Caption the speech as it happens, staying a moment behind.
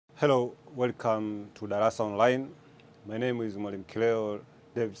Hello, welcome to Darasa Online. My name is Mwalimu Kileo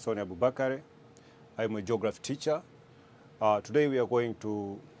Davidson Abubakar. I'm a geography teacher. Today we are going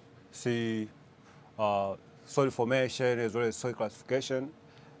to see soil formation as well as soil classification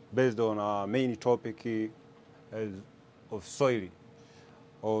based on our main topic of soil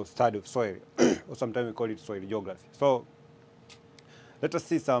or study of soil, or sometimes we call it soil geography. So let us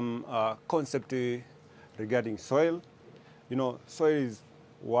see some concept regarding soil. You know, soil is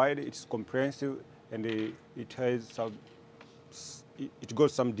wide, it's comprehensive, and it has it got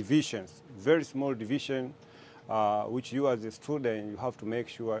some divisions, very small division, which you as a student, you have to make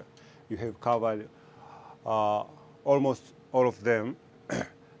sure you have covered almost all of them.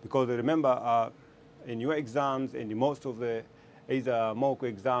 Because remember, in your exams and in most of the either mock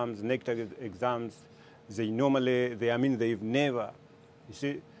exams, negative exams, they've never, you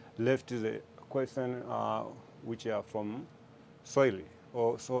see, left the question which are from soil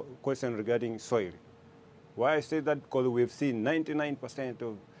or question regarding soil. Why I say that? Because we've seen 99%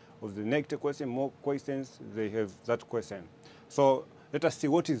 of the negative question, mock questions, they have that question. So let us see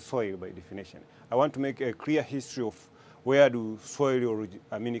what is soil by definition. I want to make a clear history of where do soil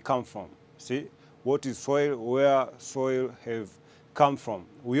come from. See, what is soil, where soil have come from.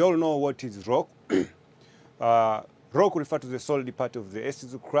 We all know what is rock. Rock refers to the solid part of the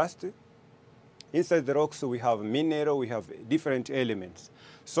Earth's crust. Inside the rocks we have mineral, we have different elements.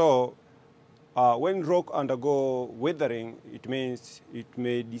 So when rock undergo weathering, it means it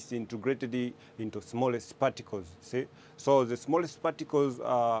may disintegrate into smallest particles. See? So the smallest particles,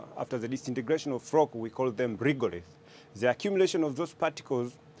 after the disintegration of rock, we call them regolith. The accumulation of those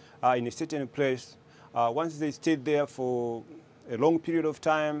particles in a certain place, once they stay there for a long period of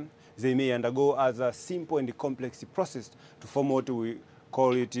time, they may undergo as a simple and complex process to form what we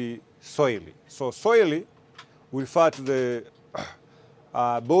call it soil. So soil will refer to the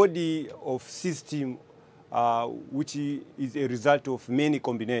body of system which is a result of many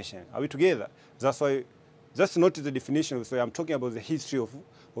combinations. Are we together? That's why, that's not the definition of soil. I'm talking about the history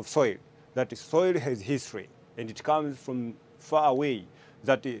of soil. That is, soil has history, and it comes from far away.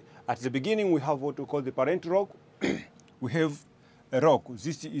 That at the beginning we have what we call the parent rock. We have a rock.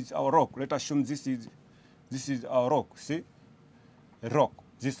 This is our rock. Let us assume this is our rock. See, a rock.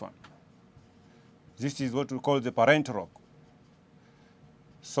 This one. This is what we call the parent rock.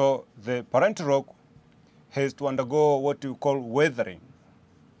 So the parent rock has to undergo what we call weathering.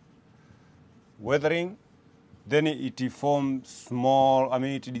 Weathering, then it forms small,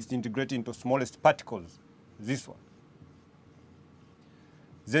 it disintegrates into smallest particles. This one.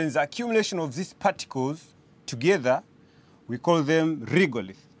 Then the accumulation of these particles together, we call them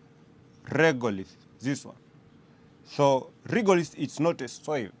regolith. Regolith, this one. So regolith, it's not a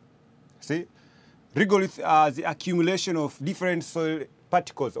soil. See? Regolith are the accumulation of different soil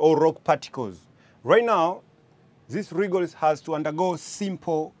particles or rock particles. Right now, this regolith has to undergo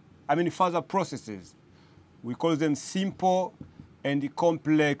simple, further processes. We call them simple and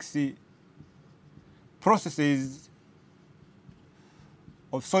complex processes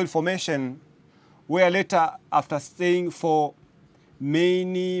of soil formation, where later, after staying for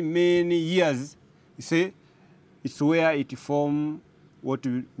many, many years, you see, it's where it forms what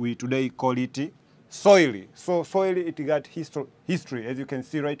we today call it soil. So soil, it got history, as you can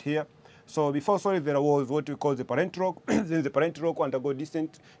see right here. So before soil, there was what we call the parent rock. Then the parent rock undergo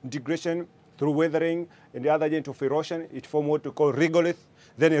disintegration through weathering and the other agent of erosion. It formed what we call regolith.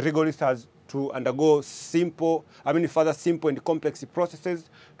 Then a regolith has to undergo further simple and complex processes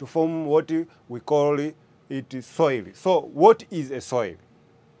to form what we call it soil. So what is a soil?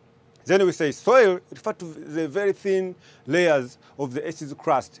 Then we say soil refers to the very thin layers of the Earth's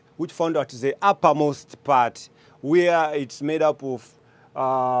crust, which found at the uppermost part, where it's made up of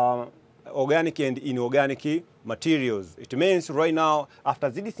organic and inorganic materials. It means right now, after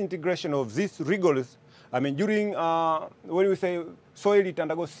the disintegration of this regolith, during when we say soil, it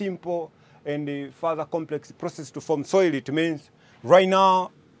undergoes simple and further complex process to form soil. It means right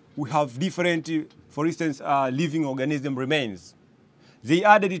now we have different, for instance, living organism remains. They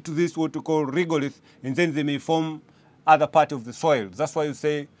added it to this what we call regolith, and then they may form other part of the soil. That's why you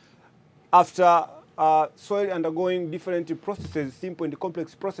say after soil undergoing different processes, simple and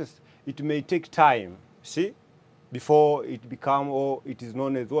complex process, it may take time, see, before it become, or it is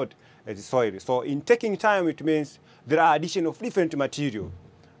known as what? As soil. So in taking time, it means there are addition of different material.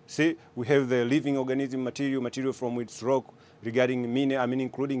 See, we have the living organism material from its rock, regarding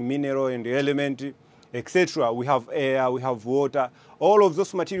including mineral and element, etc. We have air, we have water. All of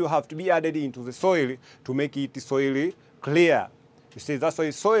those material have to be added into the soil to make it soil clear. You see, that's why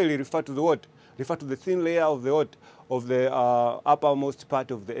soil refer to the what? Refer to the thin layer of the what? of the uppermost part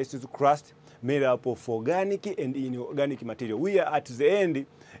of the Earth's crust made up of organic and inorganic material. We are at the end,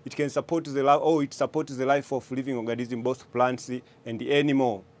 it can support the life, or it supports the life of living organisms, both plants and the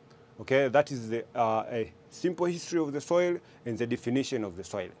animal. Okay, that is the a simple history of the soil and the definition of the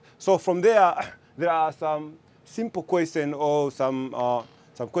soil. So from there, there are some simple questions, or some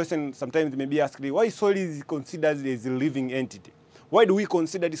questions sometimes may be asked: why soil is considered as a living entity? Why do we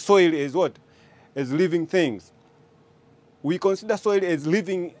consider the soil as what? As living things? We consider soil as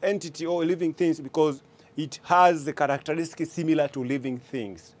living entity or living things because it has the characteristics similar to living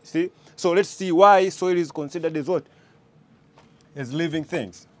things. See? So let's see why soil is considered as what? As living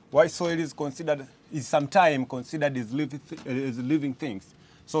things. Why soil is sometimes considered as living things.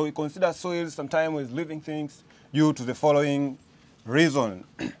 So we consider soil sometimes as living things due to the following reason.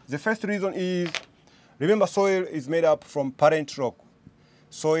 The first reason is, remember, soil is made up from parent rock.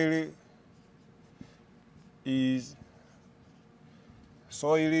 Soil is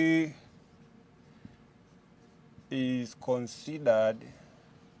considered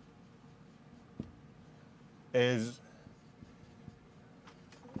as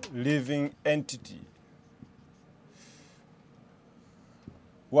living entity.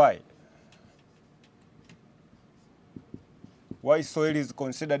 Why? Why soil is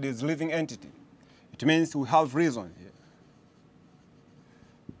considered as living entity? It means we have reason here.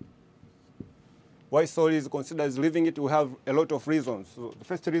 Why soil is considered as living it, we have a lot of reasons. So the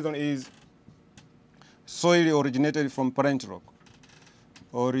first reason is soil originated from parent rock.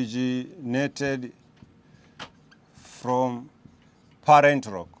 Originated from parent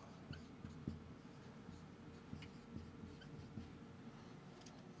rock.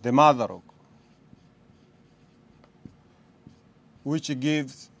 The mother rock, which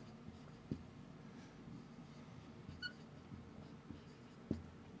gives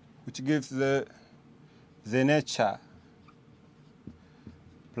the nature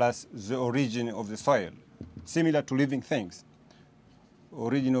plus the origin of the soil, similar to living things.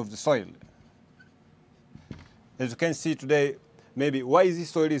 Origin of the soil. As you can see today, maybe why this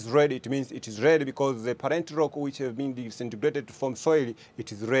soil is red, it means it is red because the parent rock which have been disintegrated from soil,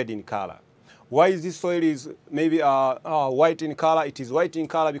 it is red in color. Why this soil is maybe white in color? It is white in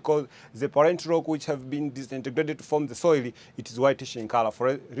color because the parent rock which have been disintegrated from the soil, it is whitish in color.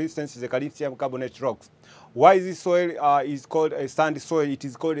 For instance, the calcium carbonate rocks. Why this soil is called a sandy soil? It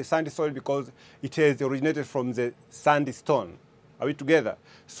is called a sandy soil because it has originated from the sandstone. Are we together?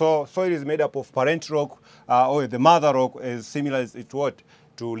 So soil is made up of parent rock, or the mother rock, as similar as it what?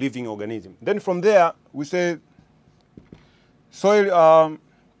 To living organism. Then from there, we say soil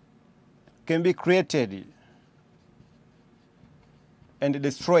can be created and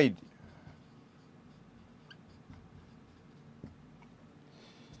destroyed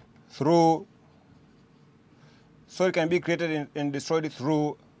through, soil can be created and destroyed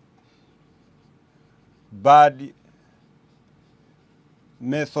through bad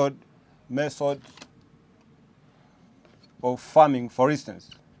method of farming, for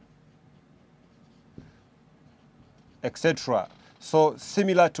instance, etc. So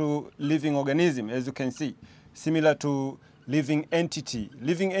similar to living organism, as you can see, similar to living entity.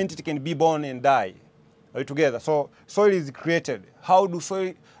 Living entity can be born and die. Are we together? So soil is created. How do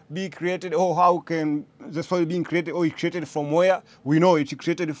soil be created? Or how can the soil being created? Or it created from where? We know it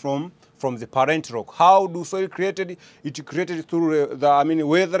created from the parent rock. How do soil created? It created through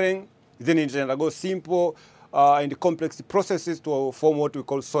weathering. Then it undergoes simple and complex processes to form what we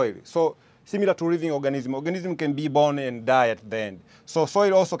call soil. So similar to living organism. Organism can be born and die at the end. So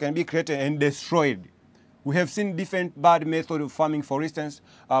soil also can be created and destroyed. We have seen different bad methods of farming, for instance,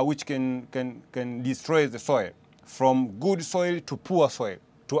 which can destroy the soil, from good soil to poor soil,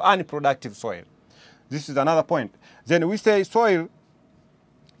 to unproductive soil. This is another point. Then we say soil,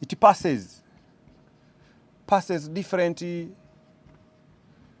 it passes different,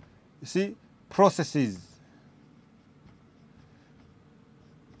 processes,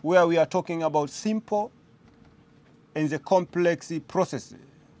 where we are talking about simple and the complex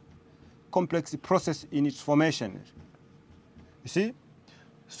process in its formation. You see,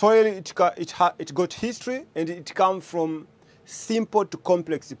 soil, it got history, and it comes from simple to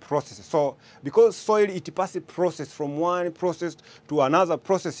complex processes. So because soil, it passes process from one process to another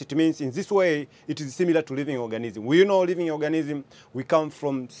process, it means in this way it is similar to living organism. We know living organism, we come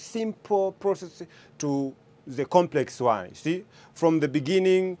from simple process to the complex one. You see, from the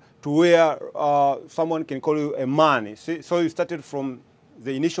beginning to where someone can call you a man. You see? So you started from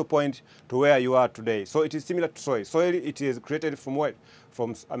the initial point to where you are today. So it is similar to soil. Soil, it is created from what?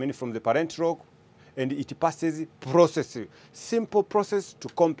 From the parent rock, and it passes process, simple process to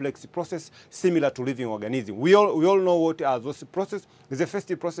complex process, similar to living organism. We all know what are those processes. The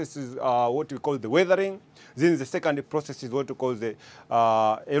first process is what we call the weathering. Then the second process is what we call the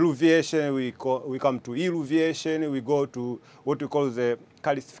eluviation. We come to eluviation. We go to what we call the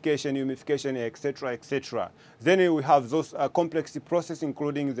calcification, humidification, etc., etc. Then we have those complex processes,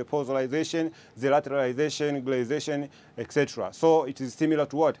 including the polarization, the lateralization, glaciation, etc. So it is similar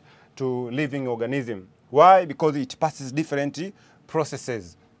to what? To living organism. Why? Because it passes different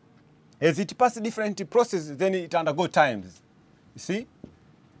processes. As it passes different processes, then it undergoes times. You see?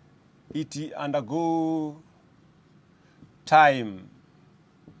 It undergoes time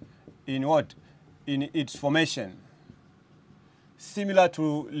in what? In its formation. Similar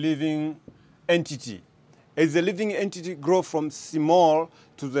to living entity. As the living entity grows from small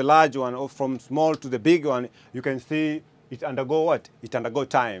to the large one, or from small to the big one, you can see it undergo what? It undergo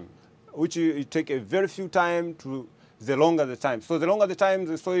time, which it take a very few time to the longer the time. So the longer the time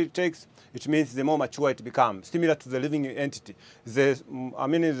the soil takes, it means the more mature it becomes, similar to the living entity.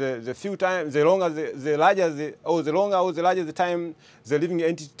 The few times, the longer the larger the time the living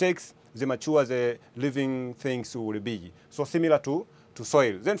entity takes, the mature the living things will be. So similar to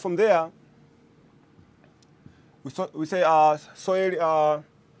soil. Then from there, we say soil,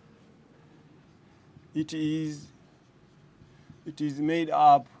 it is made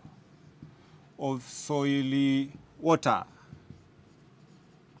up of soily water.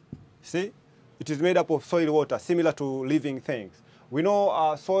 See? It is made up of soil water, similar to living things. We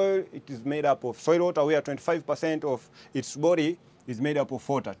know soil, it is made up of soil water, where 25% of its body is made up of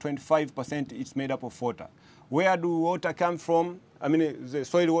water. 25% is made up of water. Where do water come from? The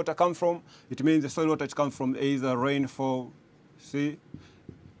soil water come from? It means the soil water comes from either rainfall, see?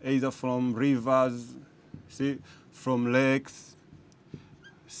 Either from rivers, see? From lakes,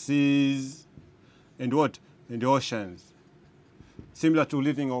 seas, and what? And the oceans. Similar to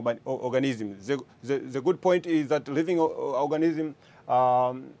living organisms. The good point is that living organism,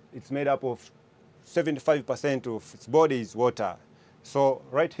 it's made up of 75% of its body is water. So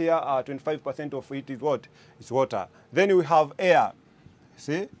right here, 25% of it is what? It's water. Then we have air.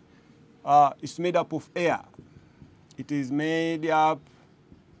 See? It's made up of air. It is made up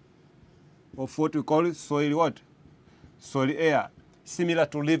of what we call soil what? Soil air. Similar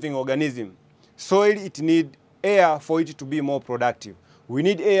to living organism. Soil, it needs air for it to be more productive. We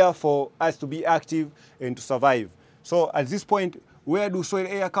need air for us to be active and to survive. So at this point, where do soil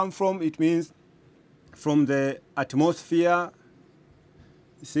air come from? It means from the atmosphere,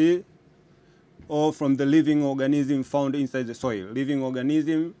 see, or from the living organism found inside the soil. Living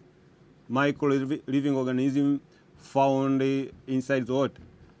organism, micro-living organism found inside the what?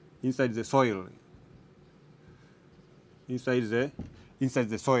 Inside the soil. Inside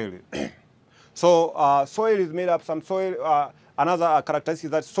the soil. So soil is made up, another characteristic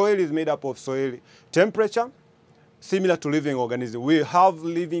is that soil is made up of soil temperature, similar to living organism. We have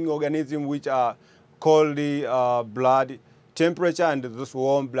living organisms which are called blood temperature and this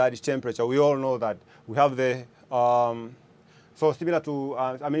warm blood temperature. We all know that. We have the, so similar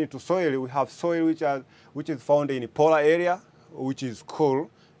to, to soil, we have soil which is found in a polar area, which is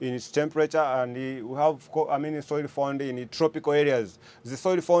cool in its temperature, and we have soil found in tropical areas. The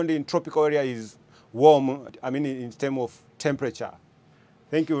soil found in tropical area is warm, in terms of temperature.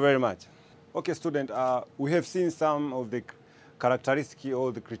 Thank you very much. Okay, student, we have seen some of the characteristics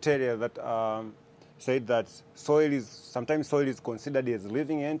or the criteria that said that sometimes soil is considered as a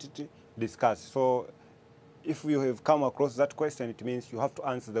living entity discussed. So if you have come across that question, it means you have to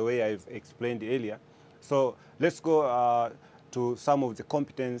answer the way I've explained earlier. So let's go to some of the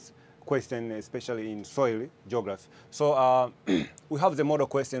competence questions, especially in soil geography. So we have the model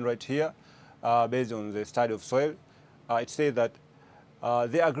question right here based on the study of soil. It says that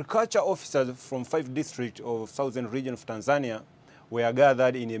the agriculture officers from 5 districts of southern region of Tanzania were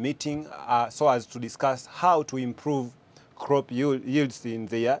gathered in a meeting so as to discuss how to improve crop yields in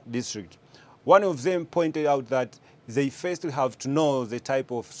their district. One of them pointed out that they first have to know the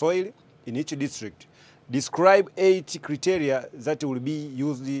type of soil in each district. Describe 8 criteria that will be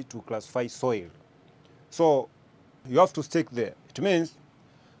used to classify soil. So you have to stick there. It means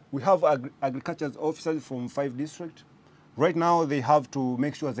we have agriculture officers from 5 districts. Right now they have to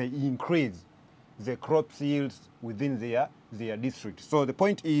make sure they increase the crop yields within their district. So the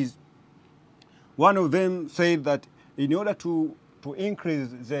point is, one of them said that in order to increase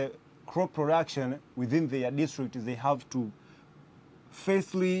the crop production within their district, they have to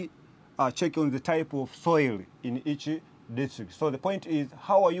firstly check on the type of soil in each district. So the point is,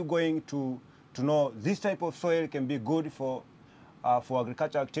 how are you going to know this type of soil can be good for for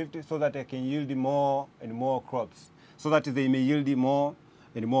agricultural activity so that they can yield more and more crops, so that they may yield more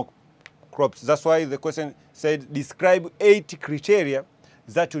and more crops. That's why the question said, describe 8 criteria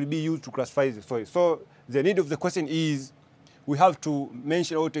that will be used to classify the soil. So the need of the question is, we have to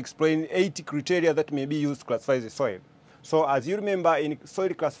mention or to explain 8 criteria that may be used to classify the soil. So as you remember, in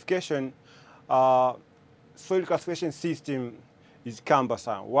soil classification system is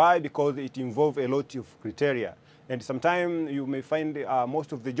cumbersome. Why? Because it involves a lot of criteria. And sometimes you may find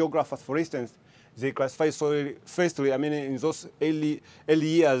most of the geographers, for instance, they classify soil firstly, I mean, in those early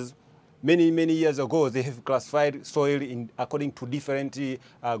years, many years ago, they have classified soil according to different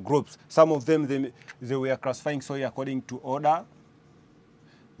groups. Some of them, they were classifying soil according to order,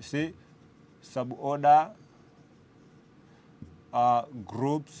 you see, suborder,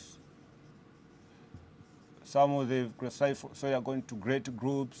 groups. Some of them classified soil according to great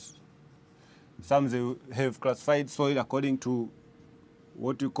groups. Some they have classified soil according to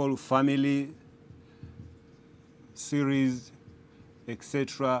what you call family, series,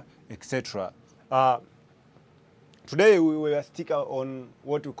 etc., etc. Today we will stick on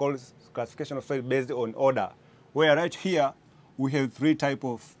what we call classification of soil based on order, where right here we have 3 types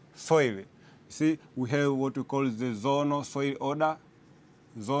of soil. See, we have what we call the zonal soil order,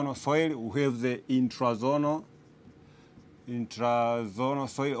 zonal soil. We have the intrazonal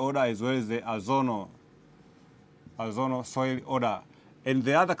soil order, as well as the azonal soil order. And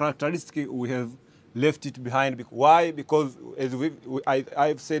the other characteristic we have left it behind. Why? Because as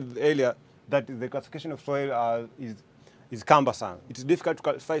I've said earlier, that the classification of soil is cumbersome. It's difficult to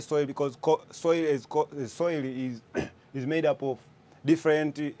classify soil because soil is made up of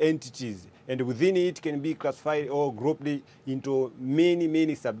different entities, and within it can be classified or grouped into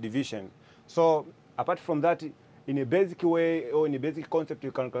many subdivisions. So apart from that, in a basic way or in a basic concept,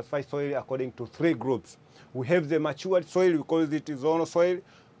 you can classify soil according to 3 groups. We have the matured soil, we call it zonal soil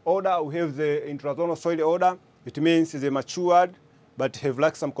order. We have the intrazonal soil order. It means they matured but have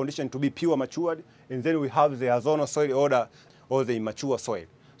lacked some condition to be pure matured. And then we have the azonal soil order, or the immature soil.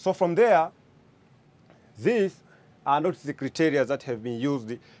 So from there, these are not the criteria that have been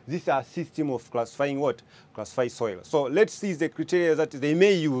used. These are a system of classifying what? Classify soil. So let's see the criteria that they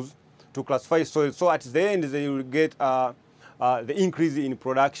may use to classify soil. So at the end, they will get the increase in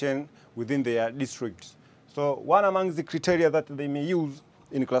production within their districts. So one among the criteria that they may use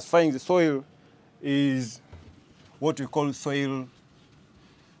in classifying the soil is what we call soil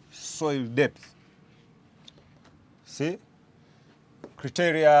depth. See?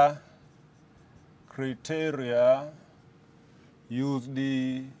 Criteria used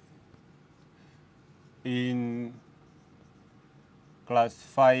in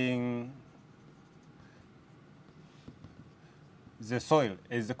classifying the soil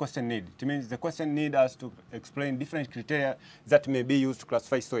as the question need. It means the question need us to explain different criteria that may be used to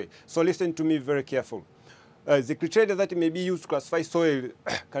classify soil. So listen to me very carefully. The criteria that may be used to classify soil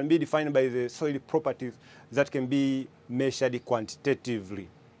can be defined by the soil properties that can be measured quantitatively.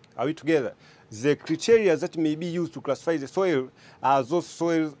 Are we together? The criteria that may be used to classify the soil are those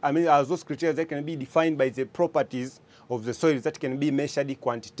criteria that can be defined by the properties of the soil that can be measured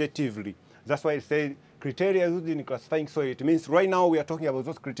quantitatively. That's why I say criteria used in classifying soil. It means right now we are talking about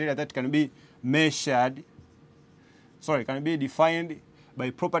those criteria that can be measured, can be defined by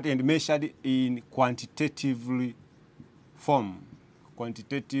property and measured in quantitatively form.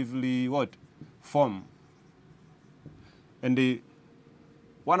 Quantitatively what? Form. And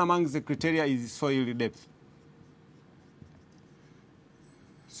one among the criteria is soil depth.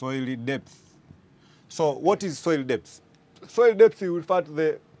 Soil depth. So what is soil depth? Soil depth will refer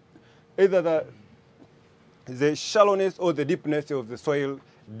to either the shallowness or the deepness of the soil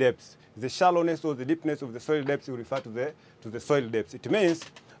depth. The shallowness or the deepness of the soil depth will refer to the soil depth. It means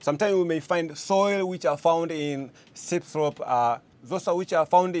sometimes we may find soil which are found in steep slope. Those which are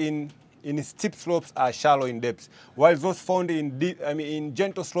found in steep slopes are shallow in depth, while those found in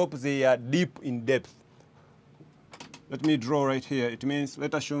gentle slopes, they are deep in depth. Let me draw right here. It means,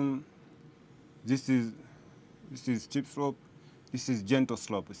 let's assume this is steep slope, this is gentle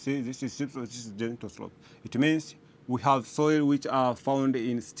slope. See, this is steep slope, this is gentle slope. It means we have soil which are found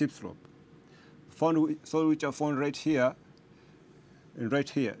in steep slope. Soil which are found right here and right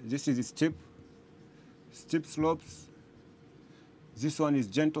here. This is steep slopes. This one is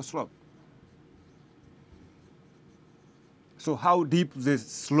gentle slope. So how deep the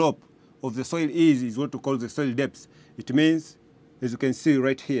slope of the soil is what we call the soil depth. It means, as you can see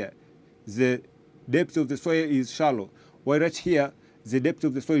right here, the depth of the soil is shallow, while right here, the depth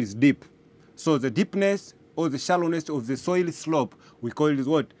of the soil is deep. So the deepness or the shallowness of the soil slope, we call it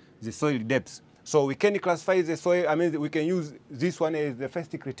what? The soil depth. So we can classify the soil, I mean, we can use this one as the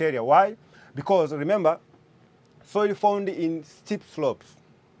first criteria. Why? Because remember, soil found in steep slopes,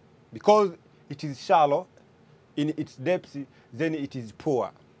 because it is shallow in its depth, then it is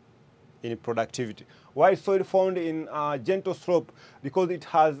poor in productivity. While soil found in a gentle slope, because it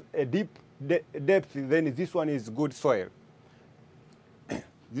has a deep depth, then this one is good soil.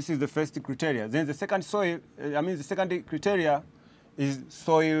 This is the first criteria. Then the second the second criteria is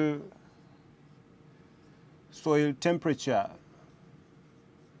soil temperature.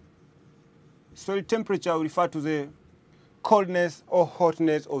 Soil temperature will refer to the coldness or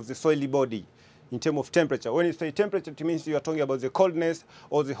hotness of the soil body in terms of temperature. When you say temperature, it means you are talking about the coldness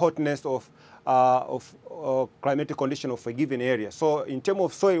or the hotness of climatic condition of a given area. So in terms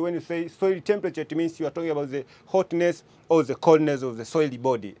of soil, when you say soil temperature, it means you are talking about the hotness or the coldness of the soil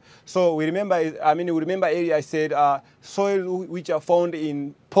body. So we remember, earlier I said soil which are found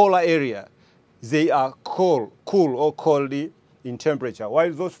in polar area, they are cool or cold in temperature,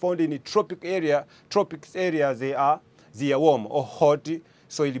 while those found in the tropics area, they are warm or hot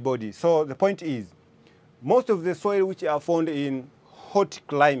soil body. So the point is, most of the soil which are found in hot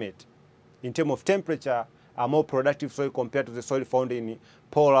climate, in terms of temperature, are more productive soil compared to the soil found in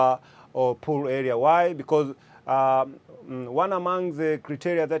polar or pool area. Why? Because one among the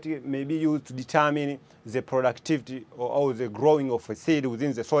criteria that may be used to determine the productivity or the growing of a seed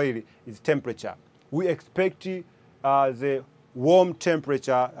within the soil is temperature. We expect the warm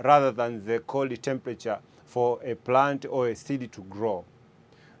temperature rather than the cold temperature for a plant or a seed to grow.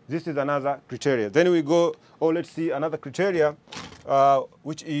 This is another criteria. Then we go, let's see another criteria,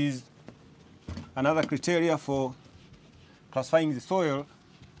 which is another criteria for classifying the soil.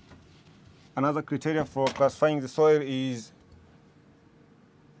 Another criteria for classifying the soil is,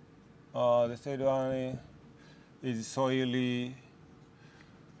 the third one is soil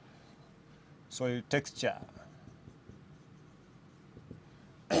texture.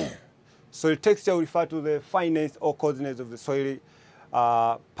 Soil texture will refer to the fineness or coarseness of the soil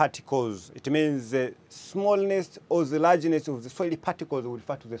particles. It means the smallness or the largeness of the soil particles will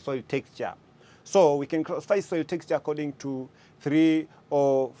refer to the soil texture. So we can classify soil texture according to 3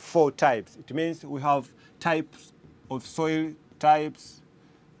 or 4 types. It means we have types of soil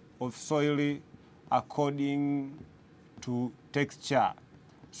according to texture.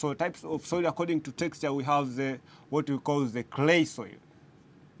 So types of soil according to texture, we have what we call the clay soil.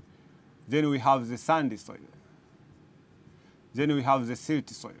 Then we have the sandy soil. Then we have the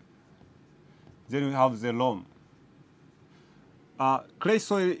silty soil. Then we have the loam. Clay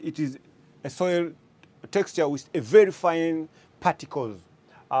soil, it is a soil texture with a very fine particles,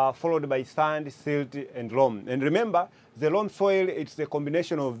 followed by sand, silt, and loam. And remember, the loam soil, it's the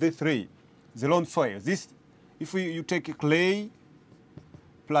combination of the 3. The loam soil. This, if you take clay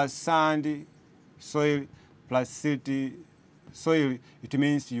plus sand soil plus silty soil, it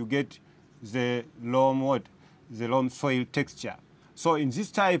means you get the loam the loam soil texture. So in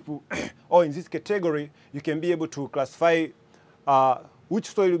this type or in this category, you can be able to classify which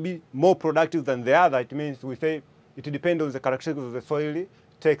soil will be more productive than the other. It means we say it depends on the characteristics of the soil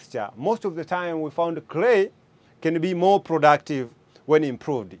texture. Most of the time we found clay can be more productive when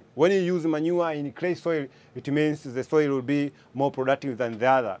improved. When you use manure in clay soil, it means the soil will be more productive than the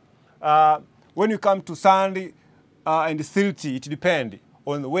other. When you come to sand and silty, it depends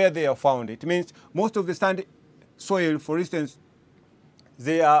on where they are found. It means most of the sand soil, for instance,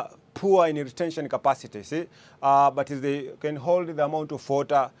 they are poor in retention capacity, see? But they can hold the amount of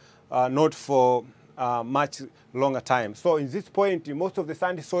water not for much longer time. So in this point, most of the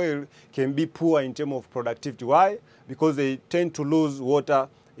sandy soil can be poor in terms of productivity. Why? Because they tend to lose water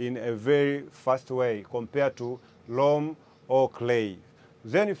in a very fast way compared to loam or clay.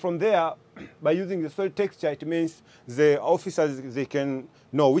 Then from there, by using the soil texture, it means the officers, they can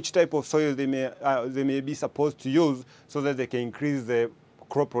know which type of soil they may be supposed to use so that they can increase the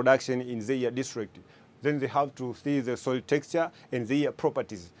crop production in their district. Then they have to see the soil texture and their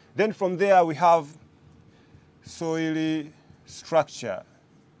properties. Then from there, we have soil structure.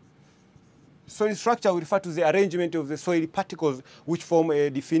 Soil structure will refer to the arrangement of the soil particles which form a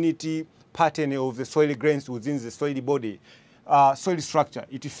definite pattern of the soil grains within the soil body. Soil structure,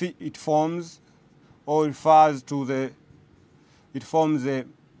 it forms or refers to the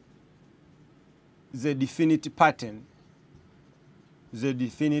definite pattern. The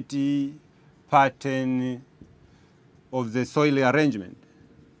definite pattern of the soil arrangement.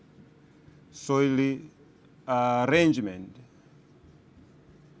 Soil arrangement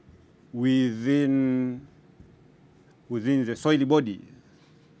within the soil body.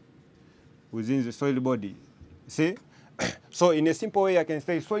 Within the soil body. See? So in a simple way, I can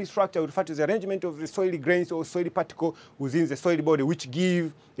say soil structure refers to the arrangement of the soil grains or soil particle within the soil body, which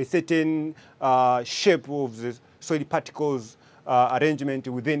give a certain shape of the soil particles arrangement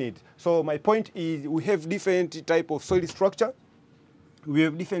within it. So my point is we have different type of soil structure. We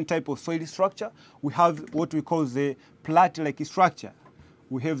have different type of soil structure. We have what we call the plate-like structure.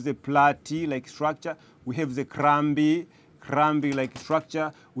 We have the plate-like structure. We have the cramby-like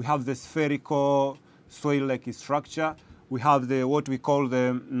structure. We have the spherical soil-like structure. We have the what we call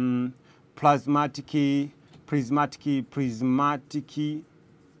the prismatic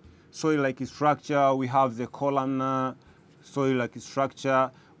soil-like structure. We have the columnar soil-like structure.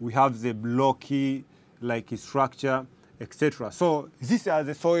 We have the blocky-like structure, etc. So these are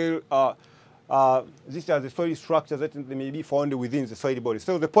the soil structures that may be found within the soil body.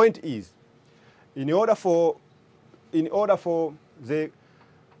 So the point is, in order for the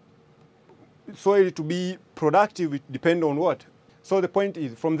soil to be productive, it depends on what? So the point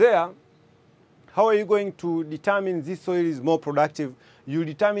is, from there, how are you going to determine this soil is more productive? You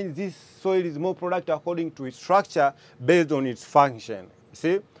determine this soil is more productive according to its structure based on its function.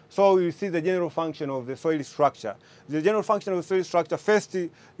 See? So you see the general function of the soil structure. The general function of the soil structure, first,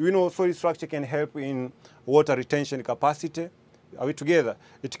 we know soil structure can help in water retention capacity. Are we together?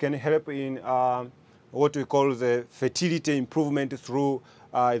 It can help in what we call the fertility improvement through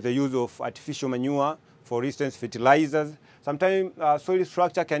the use of artificial manure, for instance, fertilizers. Sometimes soil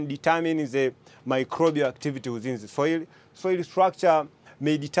structure can determine the microbial activity within the soil. Soil structure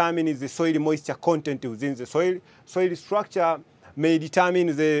may determine the soil moisture content within the soil. Soil structure may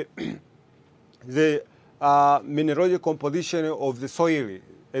determine the mineralogical composition of the soil,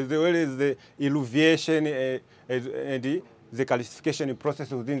 as well as the eluviation and the calcification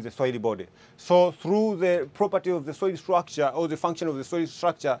process within the soil body. So through the property of the soil structure or the function of the soil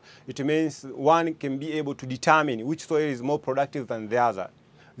structure, it means one can be able to determine which soil is more productive than the other.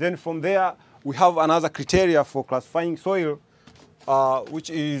 Then from there, we have another criteria for classifying soil, which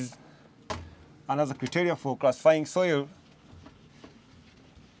is another criteria for classifying soil.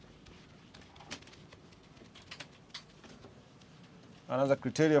 Another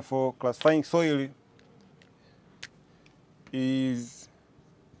criteria for classifying soil is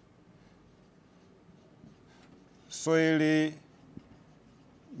soil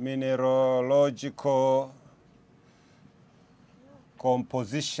mineralogical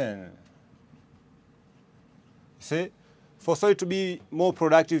composition. See, for soil to be more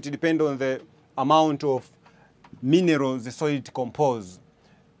productive, it depends on the amount of minerals the soil decomposes.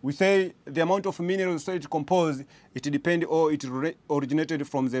 We say the amount of minerals the soil decomposes, it depends, or it originated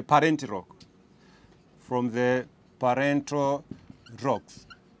from the parent rock, from the parental rocks.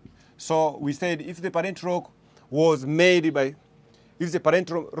 So we said if the parent rock was made by,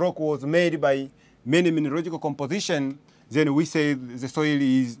 many mineralogical composition, then we say the soil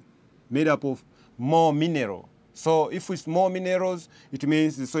is made up of more mineral. So if it's more minerals, it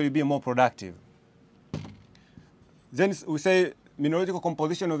means the soil will be more productive. Then we say mineralogical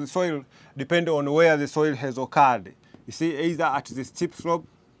composition of the soil depends on where the soil has occurred. You see, either at the steep slope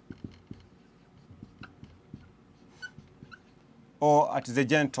or at the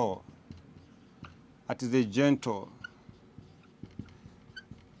gentle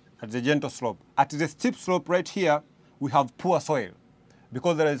slope. At the steep slope right here, we have poor soil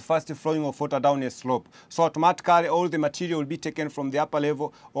because there is fast flowing of water down a slope. So automatically all the material will be taken from the upper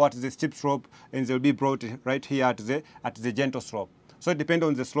level or at the steep slope, and they will be brought right here at the gentle slope. So it depends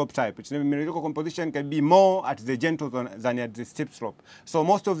on the slope type. Its mineralogical composition can be more at the gentle than at the steep slope. So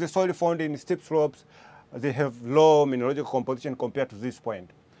most of the soil found in steep slopes, they have low mineralogical composition compared to this point.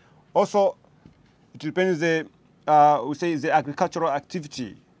 Also, it depends we say the agricultural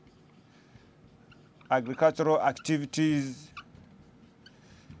activity. Agricultural activities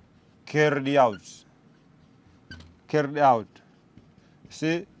carried out.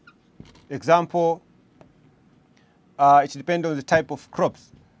 See, example, it depends on the type of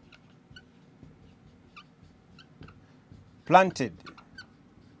crops planted.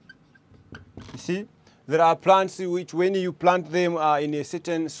 You see, there are plants which when you plant them in a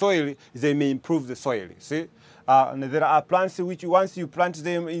certain soil, they may improve the soil. See, and there are plants which once you plant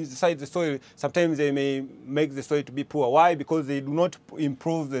them inside the soil, sometimes they may make the soil to be poor. Why? Because they do not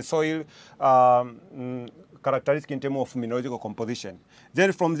improve the soil characteristic in terms of mineralogical composition.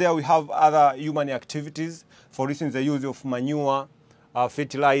 Then from there we have other human activities, for instance the use of manure,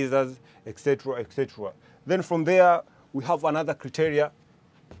 fertilizers, etc., etc. Then from there we have another criteria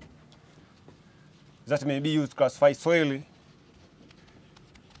that may be used to classify soil.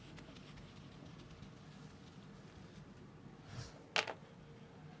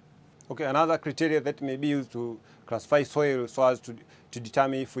 Okay, another criteria that may be used to classify soil so as to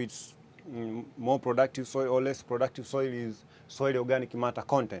determine if it's more productive soil or less productive soil is soil organic matter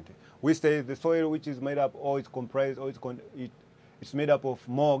content. We say the soil which is made up or is comprised or it's made up of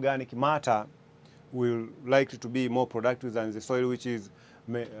more organic matter will likely to be more productive than the soil which it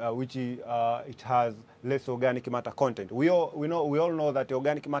has less organic matter content. We all know that the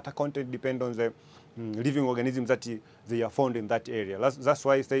organic matter content depends on the living organisms that they are found in that area. That's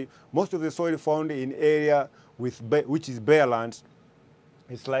why I say most of the soil found in area which is bare land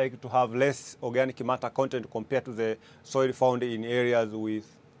is likely to have less organic matter content compared to the soil found in areas with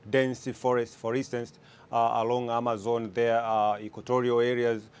dense forests. For instance, along Amazon, there are equatorial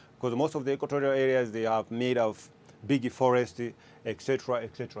areas, because most of the equatorial areas, they are made of big forests, etc.,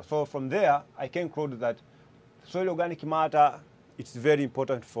 etc. So from there, I can conclude that soil organic matter, it's very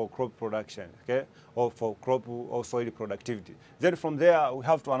important for crop production, okay, or for crop or soil productivity. Then from there, we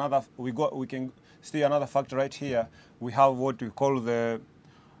have to we can see another factor right here. We have what we call the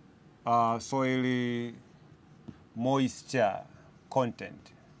soil moisture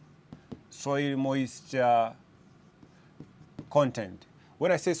content. Soil moisture content.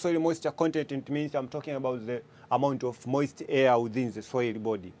 When I say soil moisture content, it means I'm talking about the amount of moist air within the soil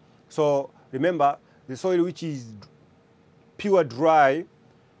body. So remember, the soil which is pure dry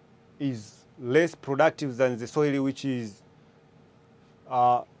is less productive than the soil which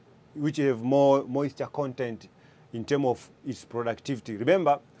have more moisture content in terms of its productivity.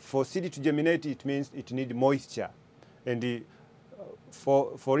 Remember, for seed to germinate, it means it needs moisture. And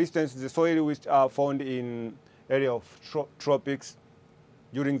for instance, the soil which are found in area of tropics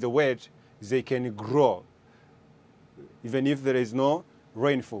during the wet, they can grow even if there is no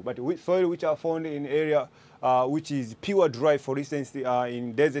rainfall. But soil which are found in area which is pure dry, for instance,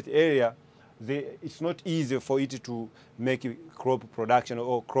 in desert area, it's not easy for it to make crop production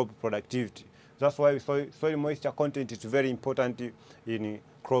or crop productivity. That's why soil moisture content is very important in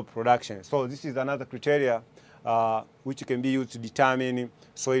crop production. So this is another criteria which can be used to determine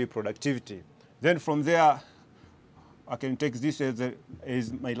soil productivity. Then from there, I can take this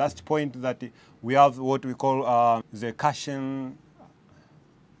as my last point, that we have what we call the cation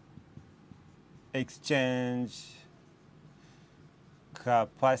exchange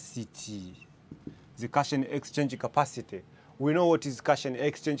capacity. The cation exchange capacity. We know what is cation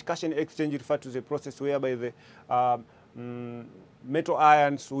exchange. Cation exchange refers to the process whereby the metal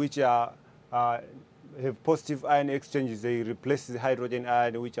ions which are have positive ion exchanges, they replace the hydrogen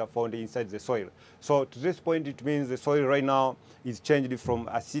ion which are found inside the soil. So to this point, it means the soil right now is changed from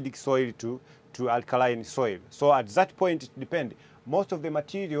acidic soil to alkaline soil. So at that point, it depends. Most of the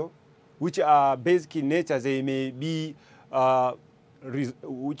material which are basic in nature, they may be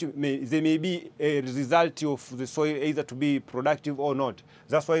they may be a result of the soil either to be productive or not.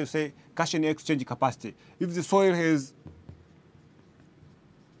 That's why you say cation exchange capacity. If the soil has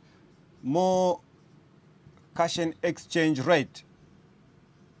more cation exchange rate,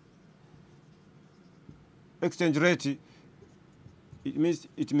 it means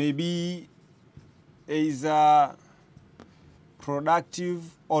it may be either productive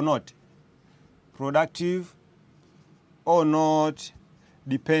or not. Productive or not,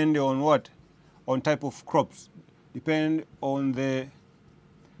 depend on what? On type of crops. Depend on the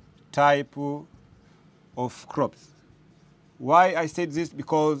type of crops. Why I said this?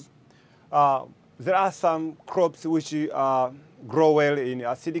 Because there are some crops which grow well in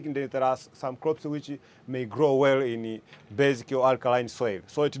acidic, and there are some crops which may grow well in basic or alkaline soil.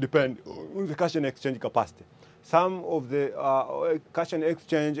 So it depends on the cation exchange capacity. Some of the cation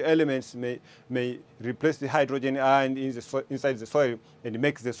exchange elements may replace the hydrogen ion inside the soil and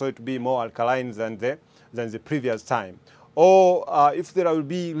makes the soil to be more alkaline than the previous time. Or if there will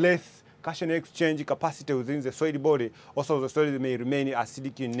be less cation exchange capacity within the soil body, also the soil may remain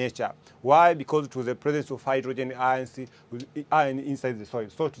acidic in nature. Why? Because to the presence of hydrogen ions inside the soil.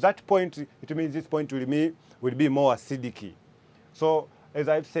 So to that point, it means this point will be more acidic. So as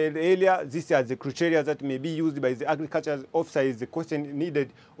I've said earlier, these are the criteria that may be used by the agriculture officer. Is the question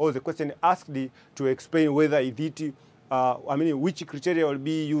needed or the question asked to explain whether which criteria will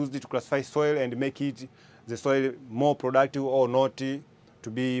be used to classify soil and make the soil more productive or not to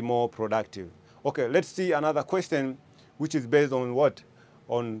be more productive. Okay, let's see another question which is based on what?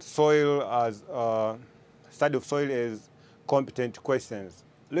 On soil as study of soil as competent questions.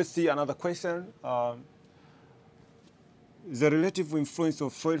 Let's see another question. The relative influence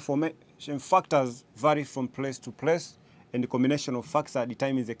of soil formation factors vary from place to place, and the combination of factors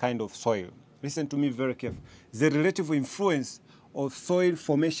determines the kind of soil. Listen to me very carefully. The relative influence of soil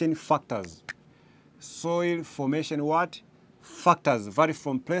formation factors. Soil formation what? Factors vary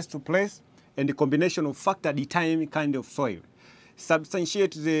from place to place, and the combination of factor determine kind of soil.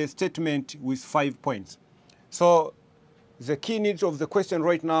 Substantiate the statement with 5 points. So the key needs of the question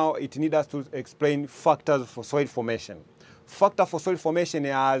right now, it needs us to explain factors for soil formation. Factor for soil formation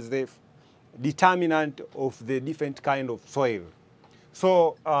as the determinant of the different kind of soil.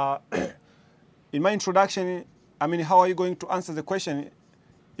 So in my introduction, I mean, how are you going to answer the question?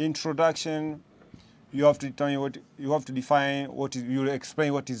 Introduction, you have to determine what, you have to define what is, you'll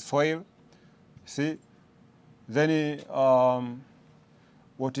explain what is soil, see? Then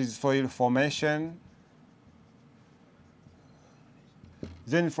what is soil formation?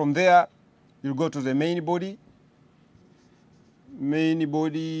 Then from there, you'll go to the main body. Main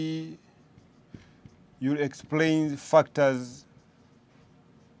body, you'll explain factors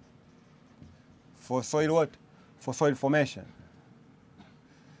for soil what? For soil formation.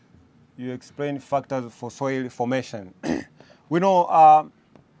 You explain factors for soil formation. We know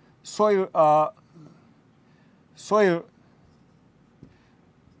soil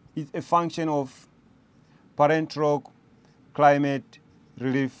is a function of parent rock, climate,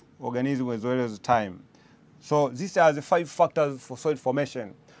 relief, organism, as well as time. So these are the 5 factors for soil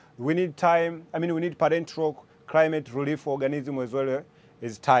formation. We need time, I mean, we need parent rock, climate, relief, organism, as well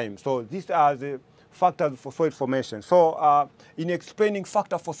as time. So these are the factors for soil formation. So in explaining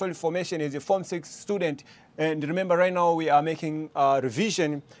factor for soil formation as a Form 6 student, and remember right now we are making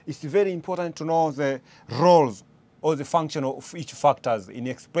revision, it's very important to know the roles or the function of each factors. In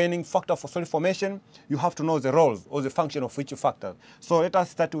explaining factor for soil formation, you have to know the roles or the function of each factor. So let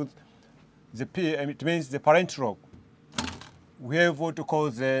us start with the P, it means the parent rock. We have what we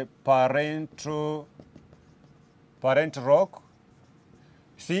call the parent rock.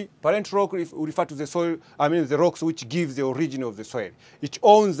 See, parent rock refer to the soil, I mean the rocks which give the origin of the soil. It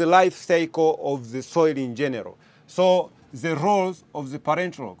owns the life cycle of the soil in general. So the roles of the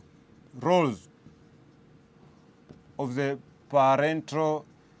parent rock, roles of the parental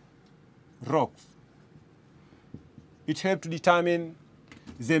rocks. It helps to determine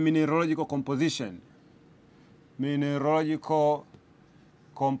the mineralogical composition. Mineralogical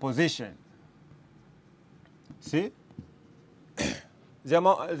composition. See?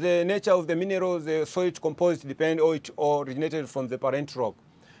 The nature of the minerals, the soil it's composed depend or it originated from the parent rock.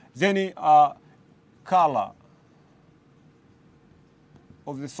 Then color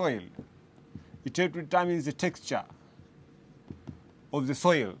of the soil. It helps to determine the texture of the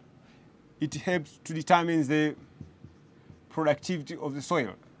soil. It helps to determine the productivity of the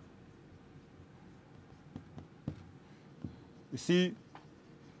soil. You see,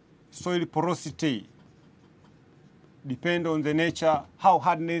 soil porosity depend on the nature, how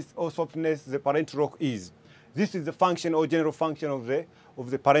hardness or softness the parent rock is. This is the function or general function of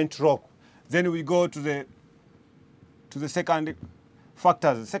the parent rock. Then we go to the second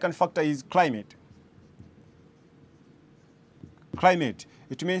factor. The second factor is climate. Climate.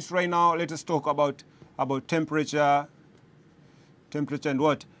 It means right now let us talk about temperature and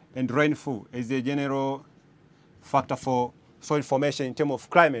what? And rainfall as a general factor for soil formation in terms of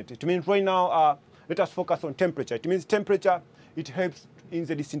climate. It means right now let us focus on temperature. It means temperature, it helps in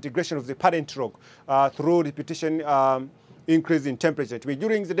the disintegration of the parent rock through repetition increase in temperature. It means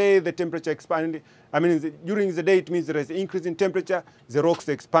during the day the temperature expanded. I mean during the day it means there is an increase in temperature, the rocks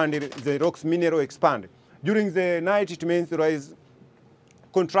expanded, the rocks mineral expand. During the night it means there is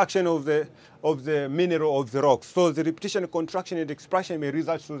contraction of the mineral of the rocks. So the repetition, contraction, and expansion may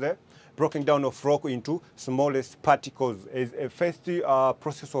result to the breaking down of rock into smallest particles as a first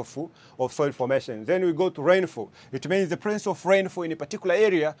process of soil formation. Then we go to rainfall. It means the presence of rainfall in a particular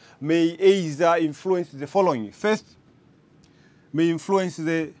area may either influence the following. First, may influence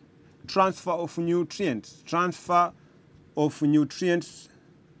the transfer of nutrients. Transfer of nutrients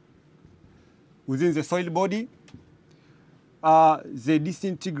within the soil body. The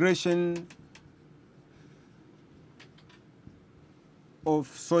disintegration of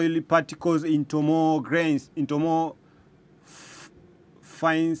soil particles into more grains, into more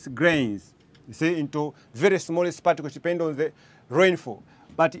fine grains, you see, into very smallest particles, depend on the rainfall.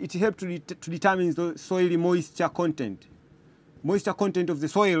 But it helps to determine the soil moisture content. Moisture content of the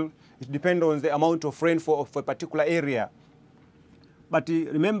soil, it depends on the amount of rainfall of a particular area. But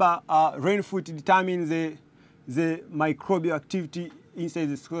remember, rainfall it determines the microbial activity inside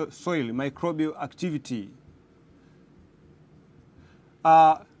the soil, microbial activity.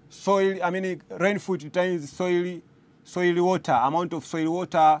 Soil, I mean, rainfall determines soil water, amount of soil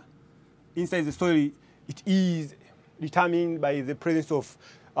water inside the soil. It is determined by the presence of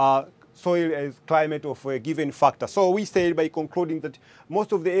soil as climate of a given factor. So we say by concluding that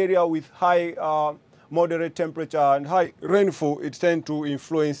most of the area with high moderate temperature and high rainfall, it tends to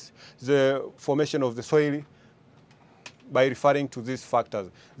influence the formation of the soil by referring to these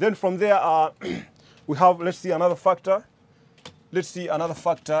factors. Then from there, we have, let's see another factor. Let's see another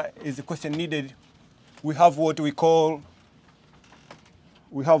factor is the question needed. We have what we call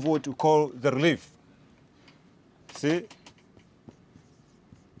the relief. See?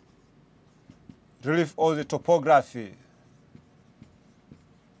 Relief or the topography.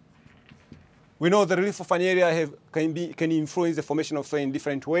 We know the relief of an area can influence the formation of soil in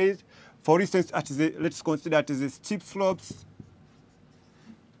different ways. For instance, let's consider at the steep slopes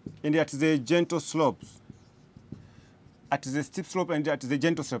and at the gentle slopes. At the steep slope and at the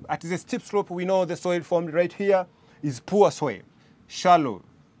gentle slope. At the steep slope, we know the soil formed right here is poor soil, shallow.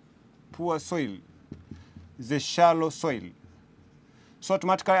 Poor soil is a shallow soil. So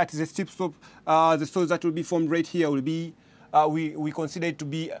automatically at the steep slope, the soils that will be formed right here will be, we consider it to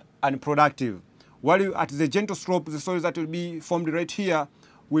be unproductive. While at the gentle slope, the soils that will be formed right here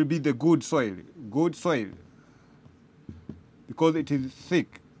will be the good soil, because it is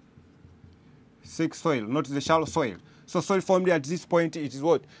thick soil, not the shallow soil. So soil formed at this point, it is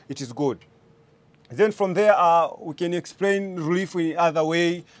what? It is good. Then from there, we can explain relief in other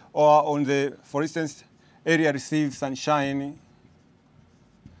way, or on the, for instance, area receives sunshine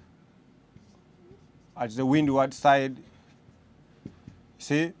at the windward side.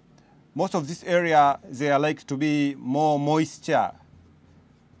 See, most of this area, they are like to be more moisture.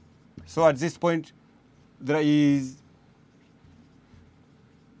 So at this point, there is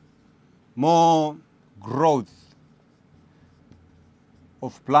more growth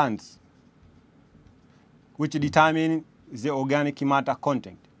of plants, which determine the organic matter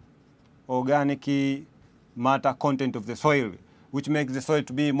content of the soil, which makes the soil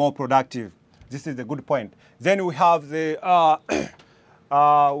to be more productive. This is the good point. Then we have the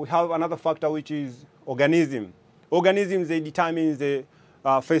we have another factor, which is organism. Organisms, they determine the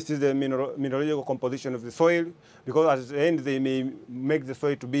first is the mineralogical composition of the soil, because at the end they may make the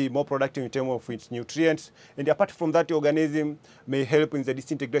soil to be more productive in terms of its nutrients. And apart from that, the organism may help in the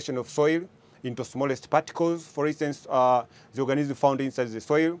disintegration of soil into smallest particles. For instance, the organism found inside the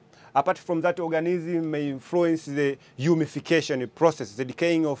soil. Apart from that, organism may influence the humification process, the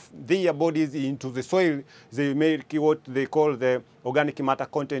decaying of their bodies into the soil. They make what they call the organic matter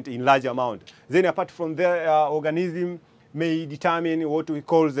content in large amount. Then apart from that, organism may determine what we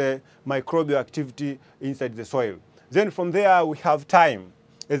call the microbial activity inside the soil. Then from there, we have time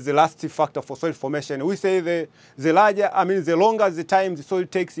as the last factor for soil formation. We say the longer the time the soil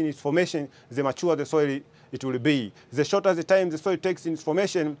takes in its formation, the mature the soil it will be. The shorter the time the soil takes in its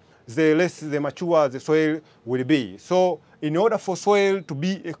formation, the less the mature the soil will be. So in order for soil to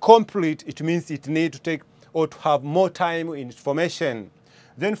be complete, it means it needs to take or to have more time in its formation.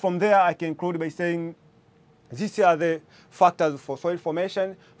 Then from there, I can conclude by saying these are the factors for soil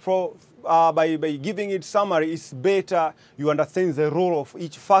formation. By giving it summary, it's better you understand the role of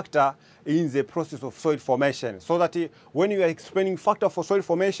each factor in the process of soil formation, so that when you are explaining factor for soil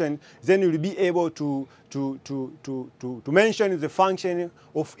formation, then you'll be able to mention the function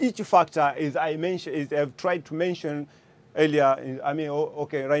of each factor, as I mentioned, as I've tried to mention earlier.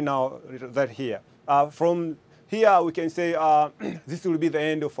 Okay, right now, that here. From here, we can say this will be the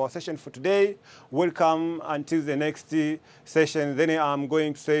end of our session for today. Welcome until the next session. Then I'm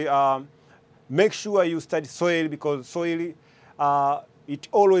going to say, make sure you study soil, because soil, it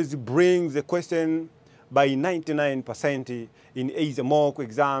always brings the question by 99% in either mock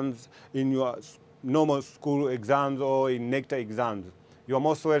exams, in your normal school exams, or in NECTA exams. You are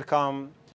most welcome.